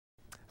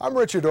I'm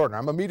Richard Ortner.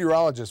 I'm a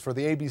meteorologist for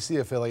the ABC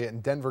affiliate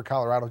in Denver,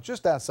 Colorado,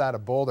 just outside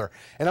of Boulder.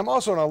 And I'm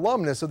also an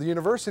alumnus of the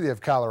University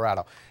of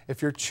Colorado.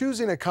 If you're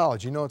choosing a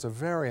college, you know it's a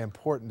very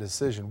important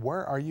decision.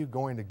 Where are you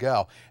going to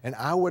go? And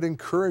I would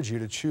encourage you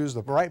to choose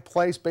the right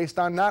place based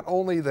on not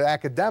only the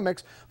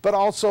academics, but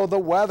also the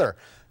weather.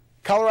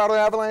 Colorado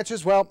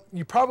avalanches, well,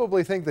 you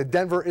probably think that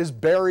Denver is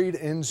buried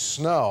in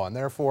snow, and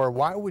therefore,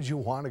 why would you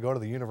want to go to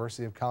the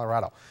University of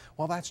Colorado?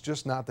 Well, that's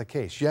just not the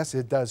case. Yes,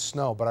 it does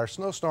snow, but our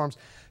snowstorms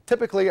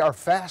typically are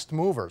fast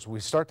movers. We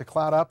start to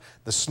cloud up,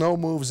 the snow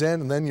moves in,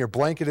 and then you're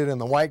blanketed in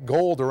the white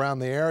gold around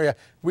the area.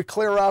 We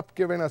clear up,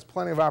 giving us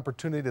plenty of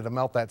opportunity to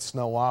melt that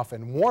snow off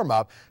and warm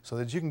up so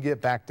that you can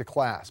get back to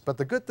class. But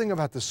the good thing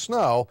about the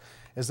snow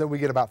is that we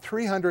get about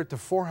 300 to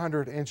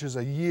 400 inches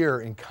a year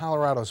in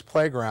Colorado's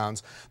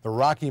playgrounds, the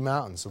Rocky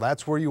Mountains. So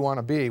that's where you want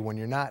to be when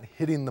you're not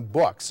hitting the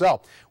books.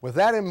 So with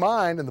that in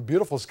mind and the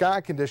beautiful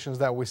sky conditions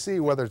that we see,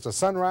 whether it's a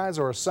sunrise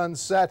or a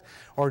sunset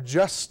or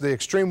just the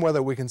extreme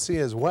weather we can see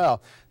as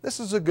well, this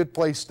is a good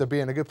place to be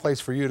and a good place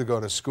for you to go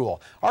to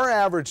school. Our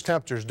average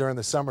temperatures during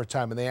the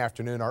summertime in the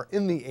afternoon are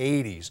in the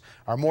 80s.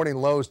 Our morning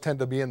lows tend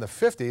to be in the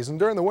 50s, and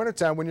during the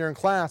wintertime when you're in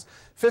class,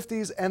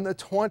 50s and the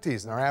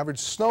 20s. And our average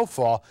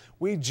snowfall,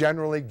 we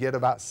generally get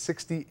about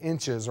 60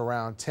 inches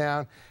around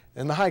town.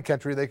 In the high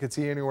country, they could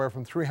see anywhere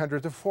from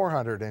 300 to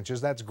 400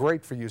 inches. That's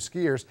great for you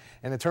skiers.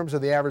 And in terms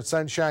of the average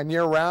sunshine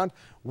year-round,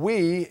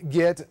 we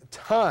get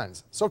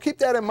tons. So keep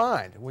that in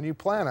mind when you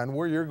plan on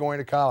where you're going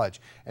to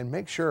college. And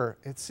make sure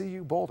it's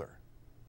CU-Boulder.